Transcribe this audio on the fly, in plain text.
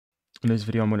In this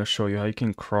video, I'm going to show you how you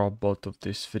can crop both of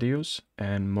these videos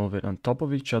and move it on top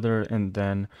of each other, and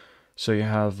then so you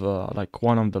have like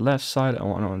one on the left side and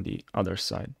one on the other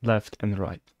side, left and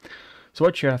right. So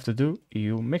what you have to do,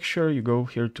 you make sure you go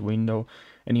here to Window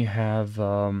and you have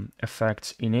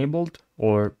effects enabled,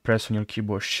 or press on your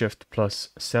keyboard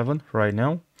Shift+7 right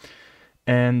now.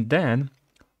 And then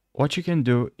what you can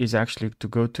do is actually to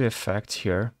go to effects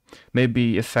here.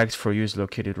 Maybe effects for you is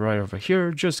located right over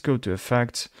here. Just go to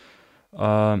effects.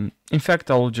 In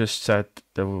fact, I'll just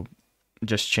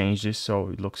just change this so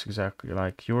it looks exactly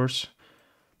like yours.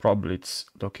 Probably it's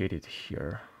located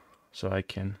here, so I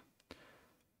can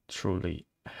truly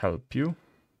help you.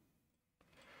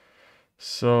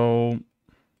 So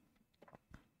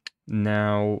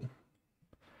now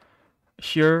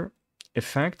here,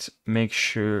 effect, make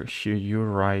sure here you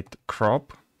write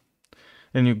crop,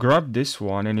 and you grab this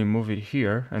one and you move it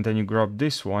here, and then you grab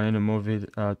this one and you move it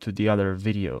to the other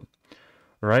video,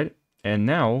 right? And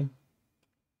now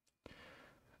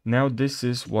this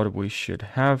is what we should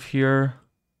have here.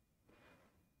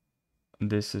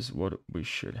 This is what we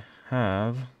should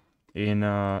have. In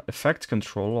effect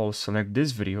control, I'll select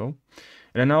this video,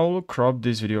 and I will crop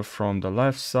this video from the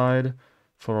left side,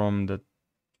 from the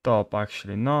top,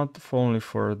 actually not, only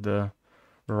for the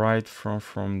right,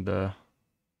 from the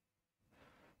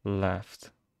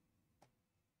left.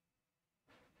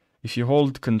 If you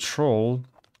hold control,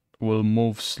 will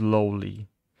move slowly,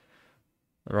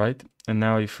 right? And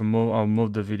now if you move, I'll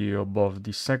move the video above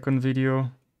the second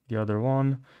video, the other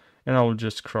one, and I'll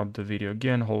just crop the video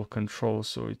again, hold control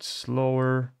so it's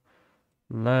slower,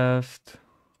 left,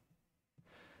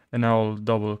 and I'll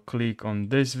double click on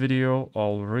this video,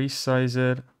 I'll resize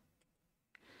it,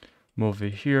 move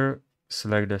it here,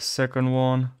 select the second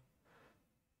one,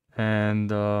 and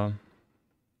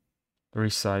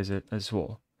resize it as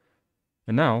well.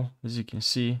 And now, as you can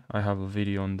see, I have a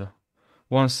video on the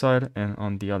one side and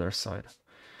on the other side.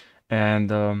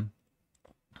 And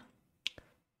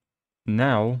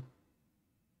now,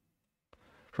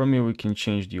 from here we can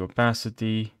change the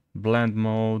opacity, blend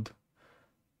mode.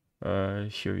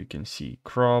 Here you can see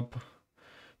crop.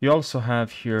 You also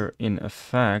have here in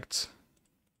effects.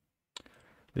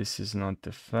 This is not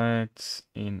effects.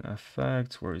 In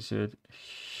effects, where is it?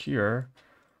 Here.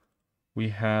 We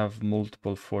have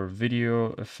multiple for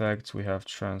video effects. We have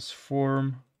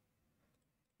transform,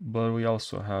 but we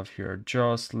also have here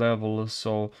adjust level.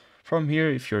 So from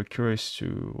here, if you're curious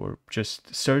to, or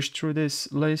just search through this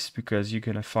list, because you're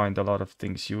gonna find a lot of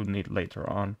things you'll need later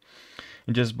on.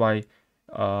 And just by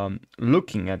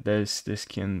looking at this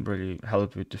can really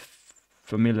help you to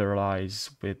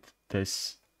familiarize with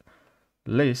this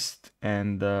list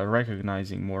and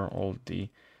recognizing more all the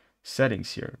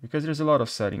settings here, because there's a lot of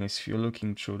settings if you're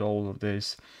looking through all of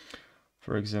this.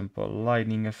 For example,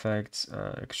 lightning effects,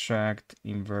 extract,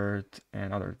 invert,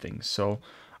 and other things. So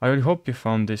I really hope you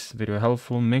found this video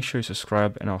helpful. Make sure you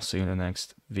subscribe, and I'll see you in the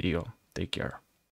next video. Take care.